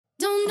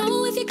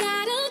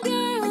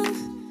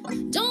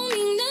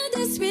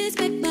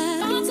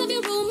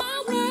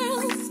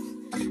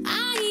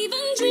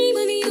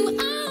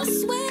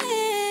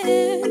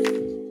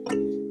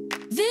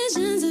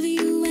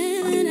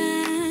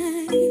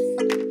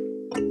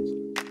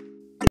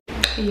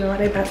Y'all,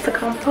 they about to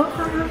come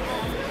on.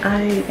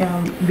 I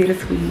am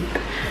bittersweet.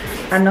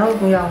 I know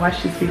when y'all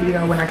watch this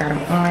video when I got them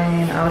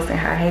on, I was saying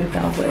how I hated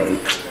them, but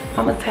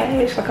I'm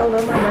attached. Like, I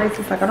love my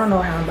braces. Like, I don't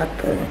know how I'm about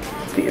to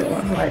feel.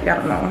 Like, I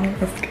don't know.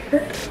 I'm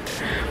scared.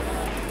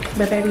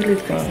 But baby,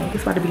 listen,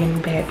 it's about to be a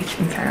new bad bitch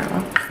in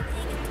town.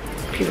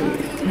 Period.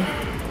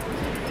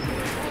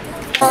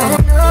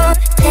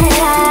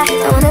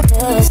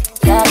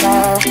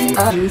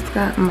 I just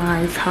got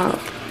my top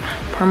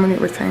permanent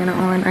retainer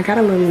on. I got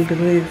a little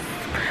lisp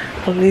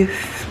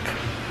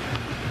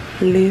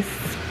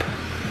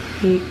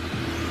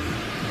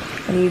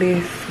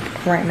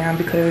right now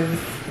because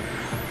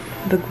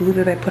the glue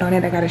that I put on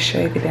it, I gotta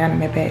shave it down in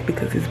the back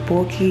because it's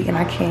bulky and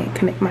I can't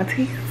connect my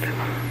teeth.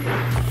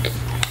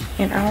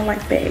 And I don't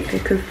like that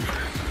because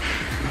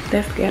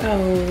that's ghetto.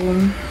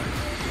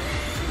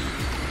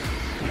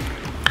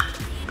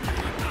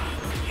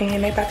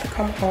 And they about to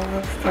come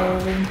off, so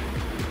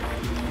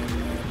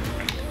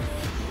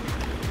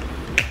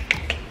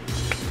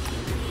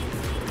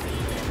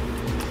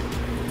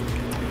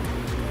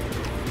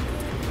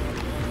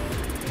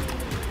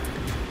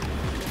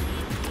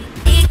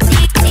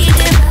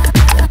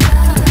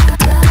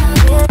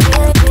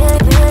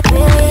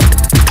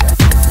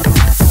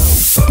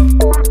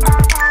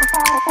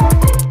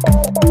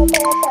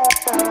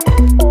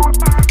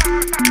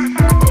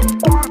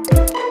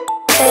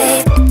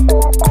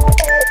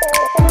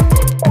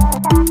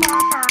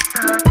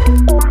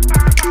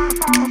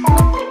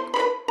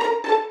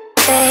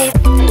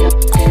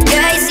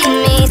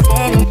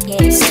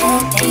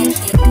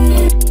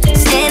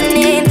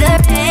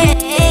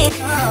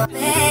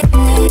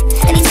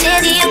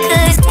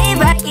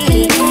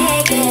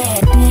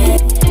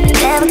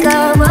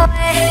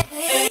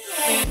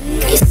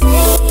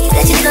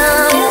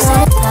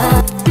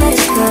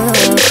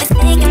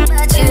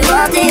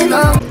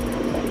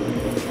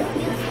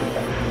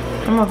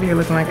I'm over here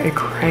looking like a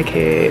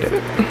crackhead.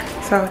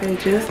 So they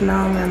just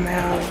numb my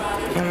mouth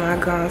and my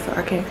gums, so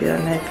I can't feel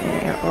nothing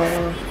at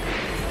all.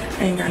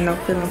 I ain't got no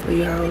feeling for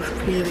you hoes,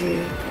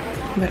 period.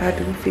 But I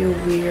do feel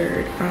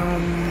weird.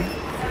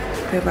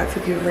 They're about to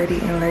get ready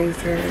and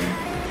laser.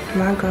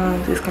 My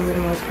gums is gonna be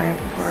the most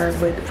painful part,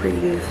 but the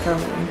prettiest, so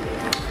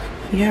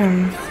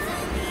yeah.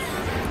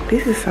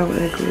 This is so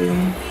ugly.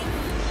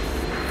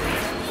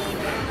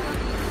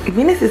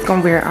 Venus is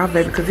gonna wear it off,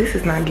 baby, because this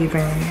is not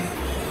giving.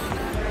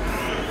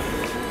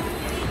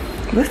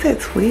 What's that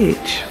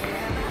twitch?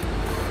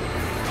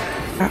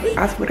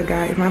 I swear to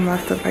God, if my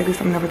mouth stuff like this,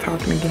 I'm never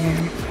talking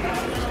again.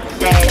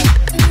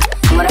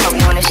 What I hope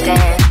you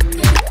understand.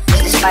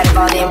 Despite of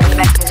all the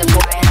imperfections of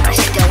boy, I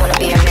still wanna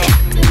be a man.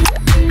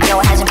 I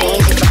know it hasn't been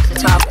easy for us to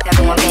talk with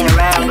everyone being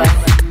around, but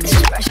this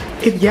is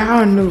precious. If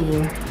y'all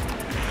knew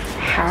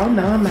how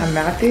numb my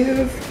mouth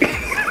is,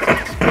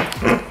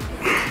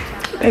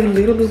 they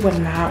literally will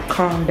not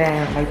calm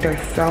down. Like, they're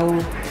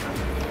so.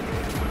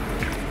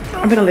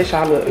 I'm gonna let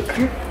y'all look.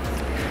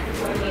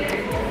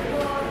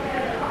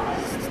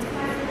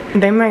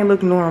 They might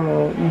look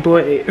normal,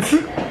 but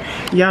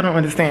y'all don't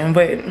understand.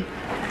 But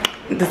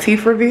the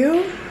teeth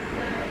reveal,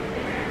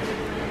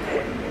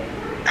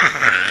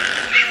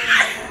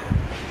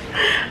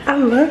 I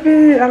love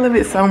it. I love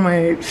it so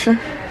much.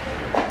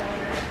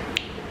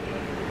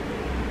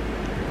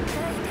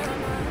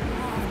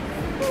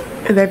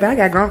 Baby, I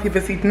got grown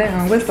people's teeth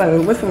now. What's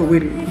up? What's up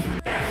with it?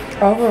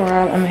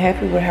 Overall, I'm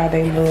happy with how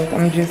they look.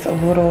 I'm just a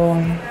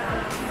little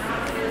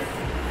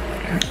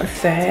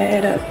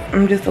sad.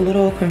 I'm just a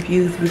little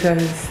confused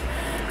because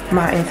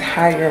my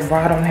entire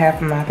bottom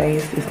half of my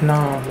face is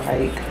numb.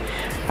 Like,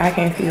 I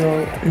can't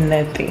feel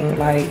nothing.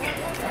 Like,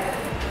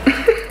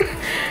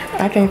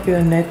 I can't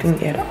feel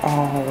nothing at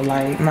all.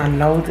 Like, my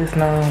nose is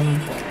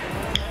numb.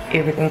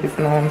 Everything is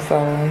numb.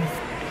 So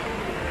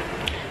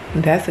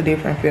that's a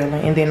different feeling.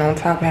 And then on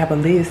top I have a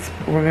lisp,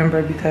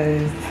 remember,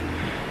 because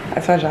I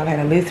told y'all I had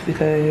a lisp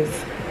because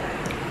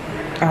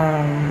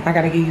I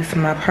gotta get used to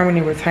my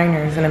permanent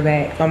retainers in the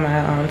back of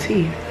my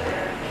teeth.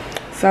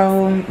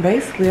 So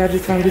basically I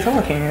just gonna be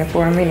talking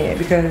for a minute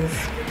because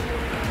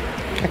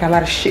I got a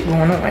lot of shit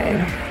going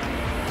on.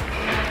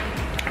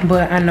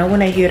 But I know when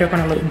they hear they're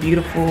gonna look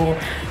beautiful.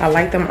 I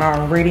like them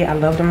already. I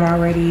love them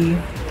already.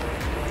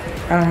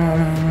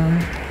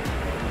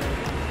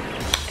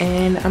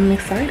 And I'm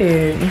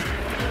excited.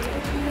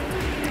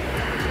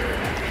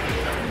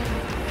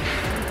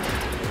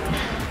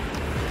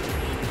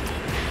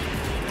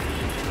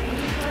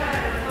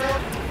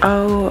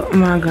 Oh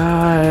my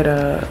God.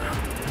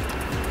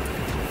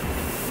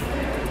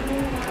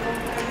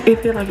 It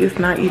feels like it's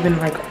not even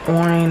like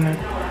on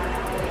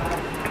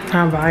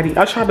my body.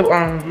 I tried to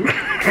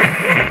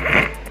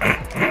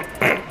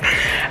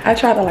I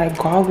tried to like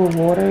gargle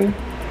water,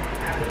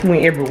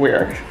 went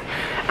everywhere.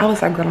 I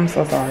was like, girl, I'm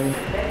so sorry.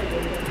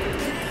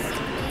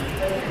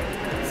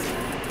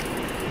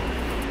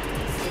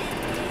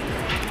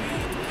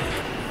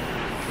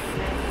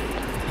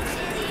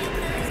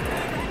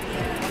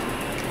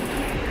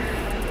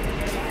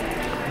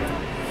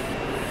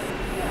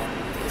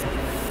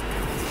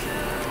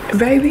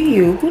 Baby,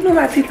 who knew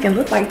my teeth can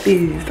look like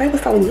this? They were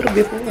so little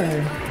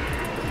before.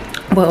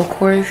 But of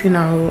course, you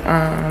know,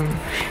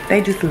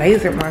 they just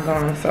lasered my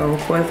gums, so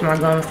of course my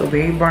gums are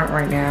very burnt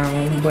right now.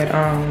 But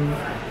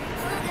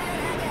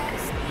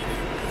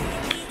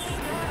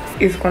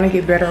it's gonna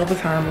get better over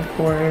time, of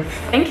course.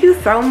 Thank you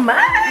so much.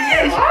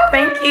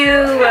 Thank you.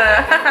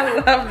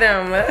 I love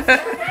them.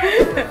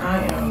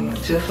 I am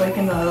just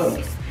waking up.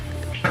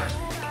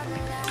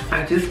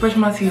 I just brushed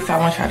my teeth, so I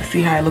want y'all to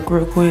see how I look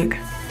real quick.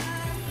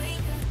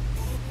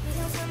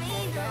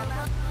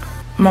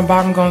 My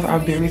bottom gums are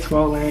very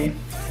swollen.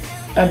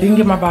 I didn't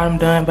get my bottom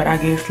done, but I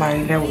guess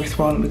like they were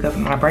swollen because of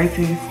my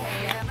braces.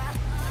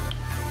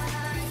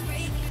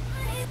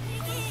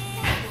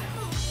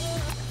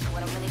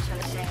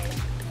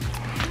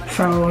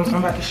 So I'm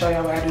about to show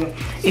y'all what I do.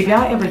 If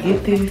y'all ever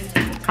get this,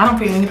 I don't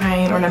feel any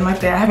pain or nothing like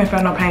that. I haven't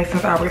felt no pain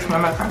since I rinsed my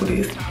mouth out with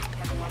this.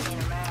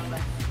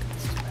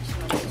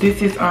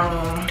 This is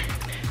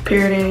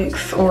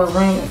Paradex or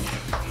rinse.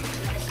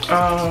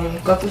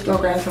 Go to the store,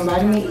 grab some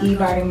vitamin E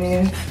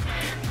vitamins.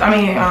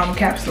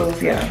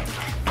 Capsules, yeah.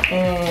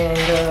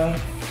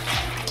 And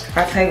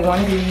I take one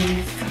of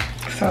these.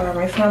 So I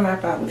rinse my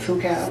mouth out with 2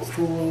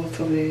 capsules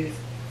of this.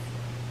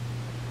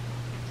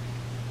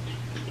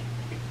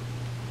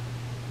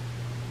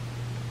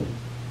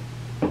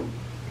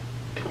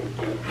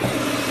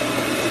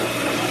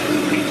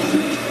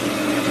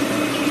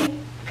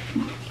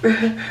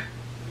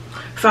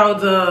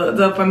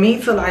 So for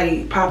me to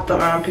like pop the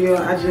pill,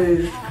 I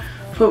just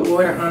put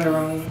water under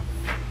them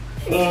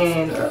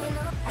and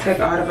take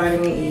all the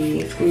vitamin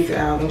E, squeeze it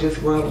out, and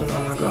just roll it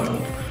on my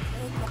gums.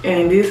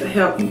 And this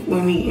helped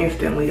with me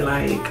instantly,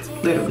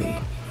 like literally.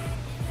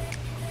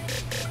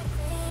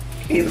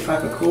 It's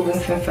like a cooling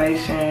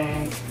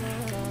sensation.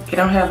 It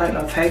don't have like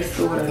no taste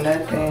to it or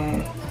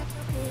nothing.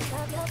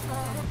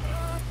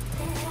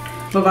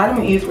 But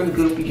vitamin E is really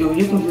good for you.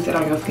 You can use it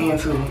on your skin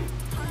too.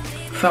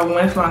 So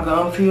once my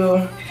gums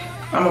heal,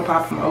 I'm gonna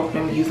pop them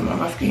open and use them on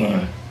my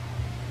skin.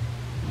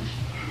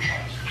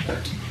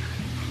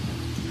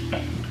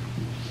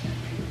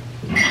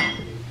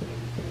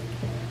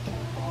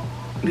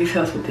 This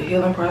helps with the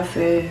healing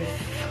process.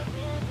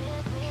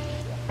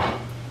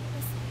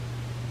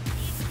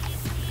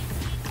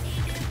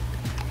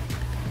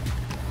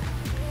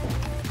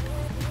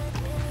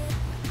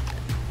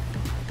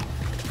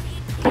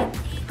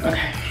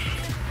 Okay.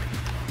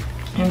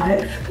 And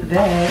that's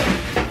that.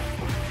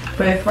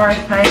 But as far as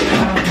pain, I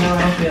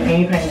don't feel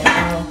any pain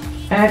at all.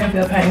 I haven't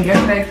felt pain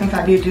yesterday since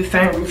I did this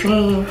same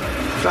routine.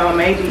 So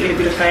maybe it'll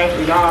be the same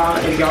for y'all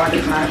if y'all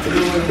decide to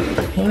do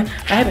it.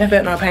 I haven't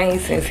felt no pain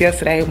since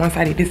yesterday once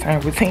I did this same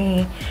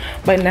routine.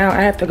 But now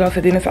I have to go to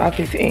the dentist's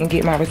office and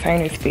get my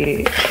retainers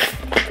fitted.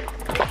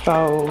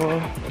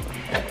 So,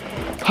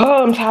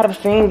 I'm tired of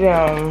seeing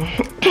them.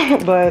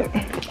 But,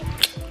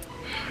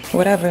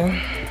 whatever.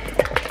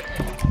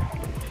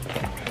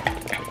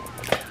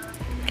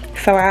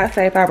 So I'd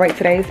say if I rate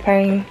today's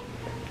pain,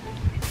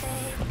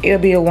 it'll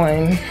be a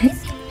 1.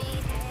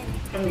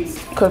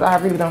 Cause I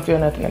really don't feel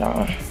nothing at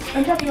all.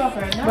 I'm dropping you off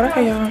right now. But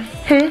okay, y'all.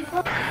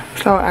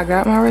 So I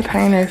got my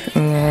retainers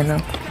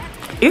and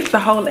it's the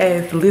whole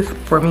ass list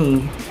for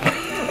me.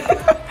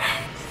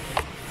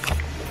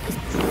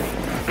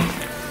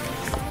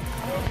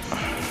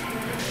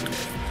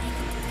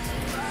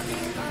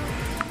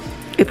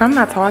 If I'm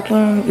not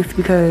talking, it's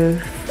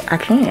because I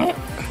can't.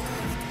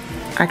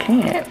 I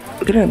can't,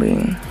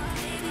 literally.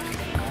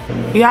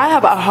 Yeah, I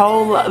have a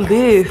whole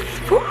list.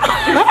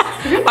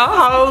 A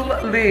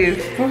whole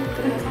list.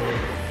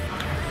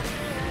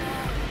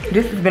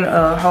 This has been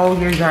a whole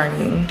year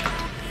journey.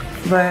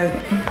 But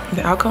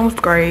the outcome was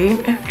great.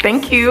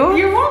 Thank you.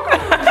 You're welcome.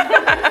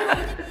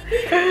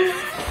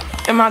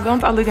 And my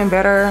gums are looking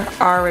better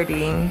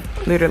already.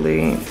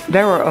 Literally.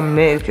 They were a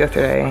mess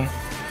yesterday.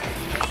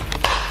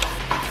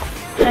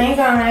 Hey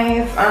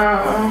guys.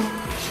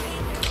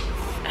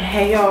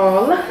 Hey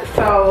y'all.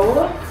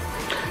 So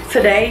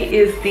today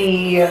is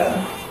the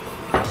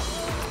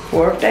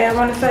 4th day, I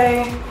want to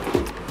say,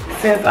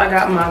 since I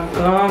got my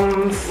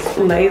gums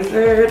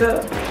lasered.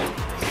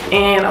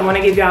 And I want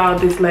to give y'all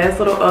this last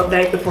little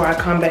update before I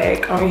come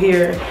back on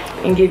here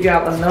and give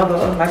y'all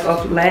another, like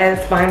a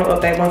last final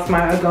update once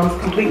my gums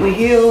completely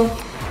heal.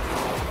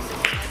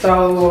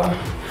 So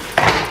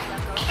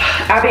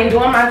I've been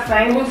doing my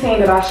same routine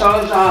that I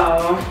showed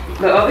y'all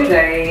the other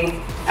day.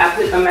 I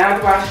put the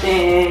mouthwash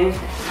in,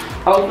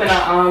 open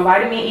a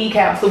vitamin E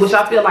capsule, which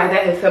I feel like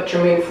that has helped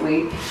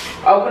tremendously.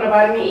 Open a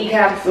vitamin E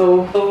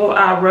capsule. So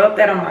I rub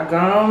that on my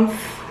gums,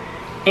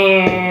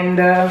 and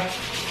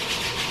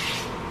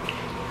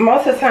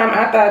most of the time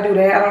after I do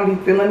that, I don't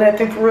be feeling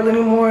nothing for real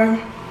anymore.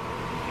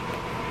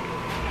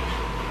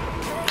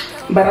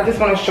 But I just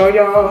want to show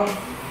y'all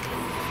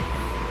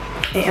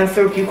and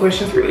answer a few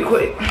questions really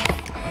quick.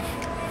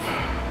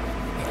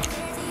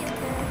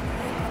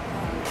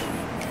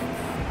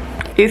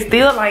 It's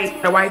still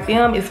like the white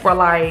film is for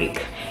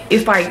like,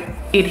 it's like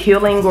it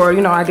healing, or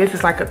you know, I guess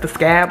it's like the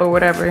scab or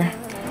whatever.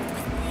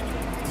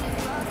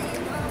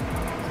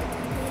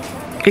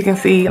 You can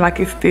see like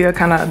it's still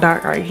kind of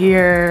dark right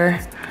here,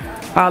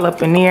 all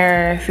up in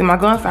there. See, my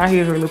gums down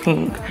here is really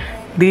pink.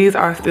 These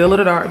are still a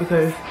little dark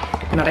because,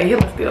 you know, they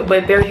healing still,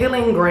 but they're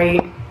healing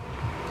great.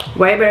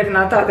 Way better than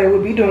I thought they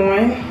would be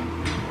doing.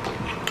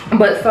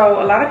 But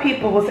so a lot of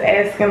people was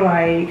asking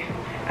like,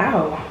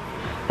 ow.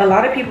 A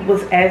lot of people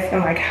was asking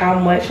like how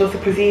much was the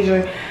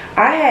procedure.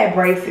 I had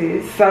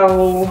braces,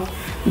 so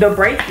the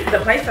place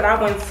that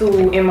I went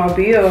to in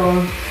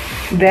Mobile,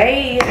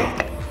 they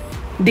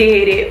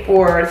did it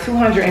for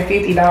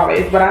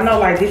 $250, but I know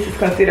like this is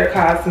considered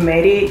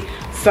cosmetic,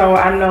 so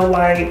I know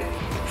like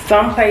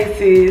some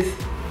places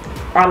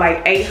are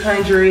like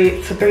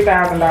 $800 to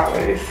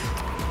 $3,000.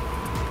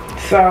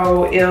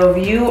 So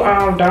if you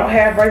don't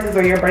have braces,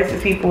 or your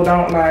braces people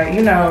don't like,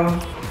 you know,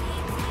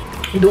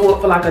 do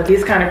it for like a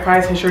discounted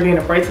price and sure getting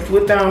the braces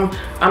with them,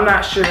 I'm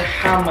not sure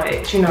how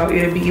much, you know,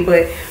 it'll be,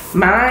 but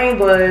mine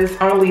was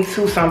only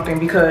 $2 something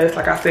because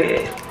like I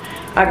said,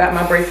 I got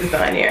my braces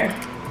done there.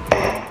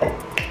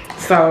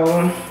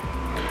 So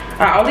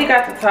I only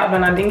got the top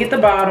done, I didn't get the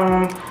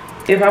bottom.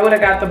 If I would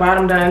have got the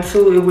bottom done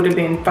too, it would have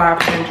been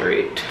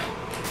 $500,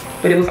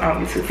 but it was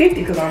only $250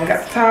 because I only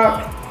got the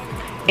top.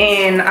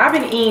 And I've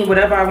been eating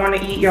whatever I want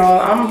to eat,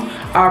 y'all. I'm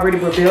already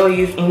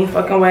rebellious any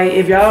fucking way.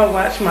 If y'all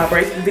watch my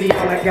braces video,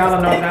 like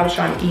y'all know that I was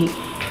trying to eat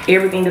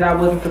everything that I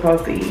wasn't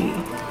supposed to eat.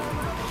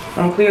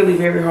 I'm clearly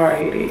very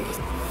hard-headed,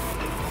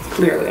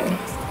 clearly.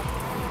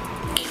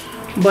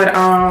 But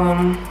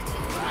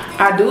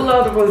I do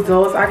love the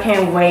results. I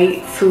can't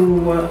wait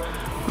to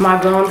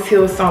my gums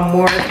heal some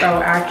more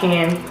so I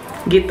can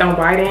get them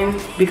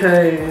whitened,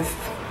 because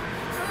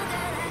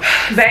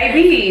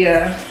baby,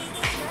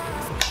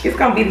 it's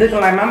gonna be looking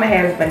like mama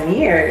has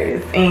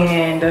veneers,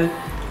 and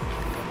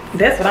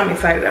that's what I'm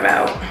excited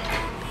about.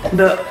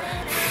 The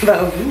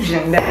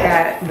illusion that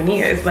I got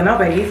veneers, but no,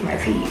 baby, it's my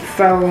teeth.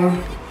 So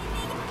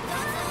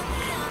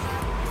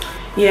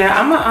yeah,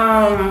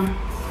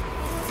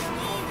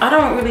 I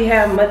don't really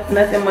have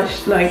nothing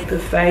much like to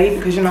say,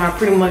 because you know I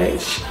pretty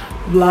much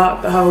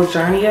vlogged the whole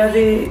journey of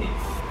it.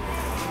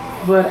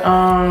 But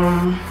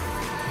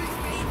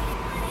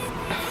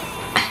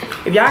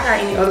if y'all got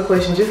any other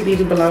questions, just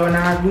leave it below, and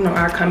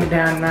I'll comment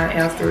down and I'll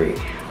answer it.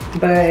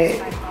 But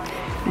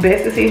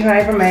best decision I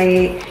ever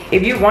made.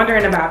 If you're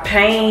wondering about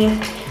pain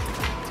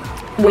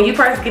when you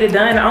first get it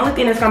done, the only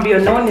thing that's gonna be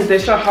annoying is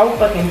that your whole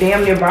fucking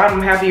damn near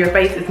bottom half of your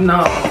face is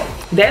numb.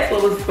 That's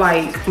what was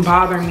like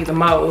bothering me the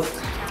most.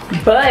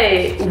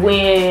 But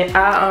when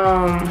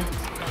I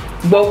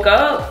woke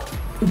up,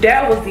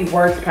 that was the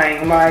worst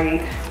pain.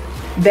 Like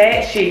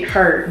that shit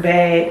hurt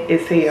bad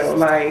as hell.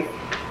 Like,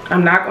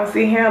 I'm not gonna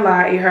sit here and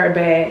lie, it hurt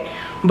bad.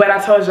 But I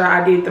told y'all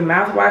I did the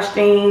mouthwash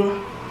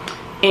thing,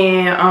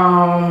 and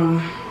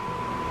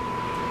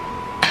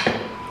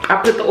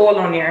I put the oil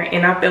on there,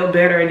 and I felt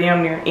better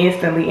damn near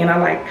instantly. And I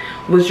like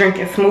was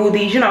drinking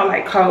smoothies, you know,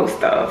 like cold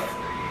stuff,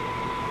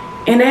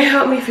 and that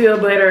helped me feel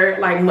better,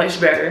 like much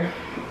better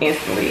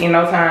instantly in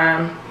no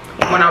time.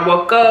 And when I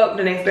woke up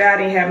the next day, I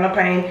didn't have no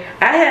pain.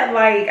 I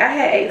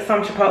had ate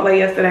some Chipotle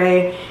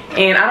yesterday,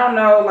 and I don't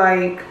know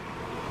like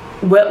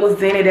what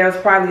was in it. That was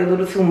probably a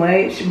little too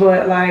much,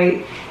 but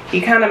like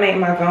it kind of made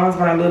my gums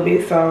burn a little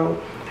bit, so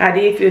I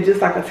did feel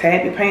just like a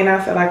tad bit pain.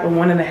 I said like a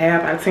 1.5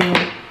 out of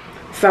 10.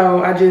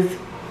 So I just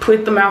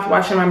put the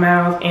mouthwash in my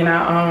mouth, and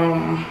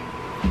I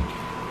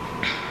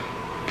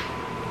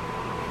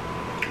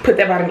put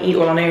that vitamin E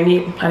oil on there,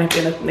 and I didn't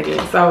feel nothing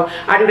again. So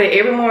I do that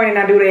every morning.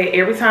 I do that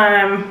every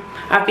time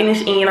I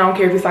finish eating. I don't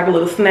care if it's like a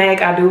little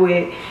snack, I do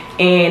it,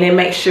 and it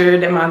makes sure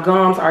that my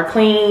gums are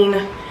clean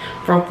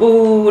from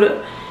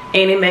food.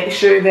 And it makes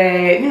sure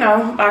that, you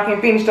know, I can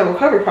finish the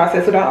recovery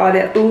process without all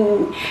that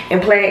food and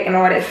plaque and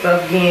all that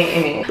stuff getting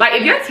in it. Like,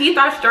 if your teeth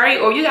are straight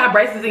or you got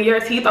braces and your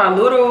teeth are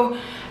little,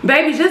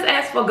 baby, just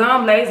ask for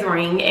gum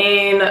lasering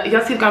and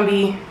your teeth gonna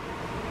be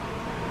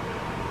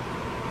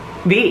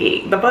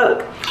big. The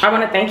fuck. I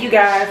want to thank you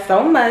guys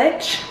so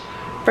much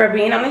for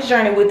being on this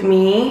journey with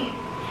me.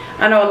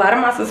 I know a lot of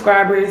my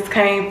subscribers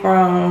came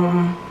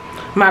from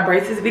my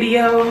braces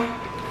video,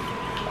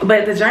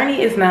 but the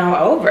journey is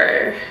now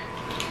over.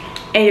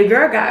 And your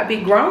girl got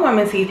big grown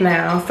woman teeth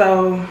now.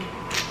 So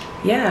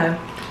yeah,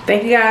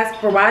 thank you guys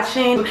for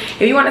watching.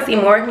 If you want to see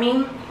more of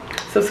me,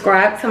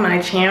 subscribe to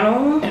my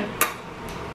channel.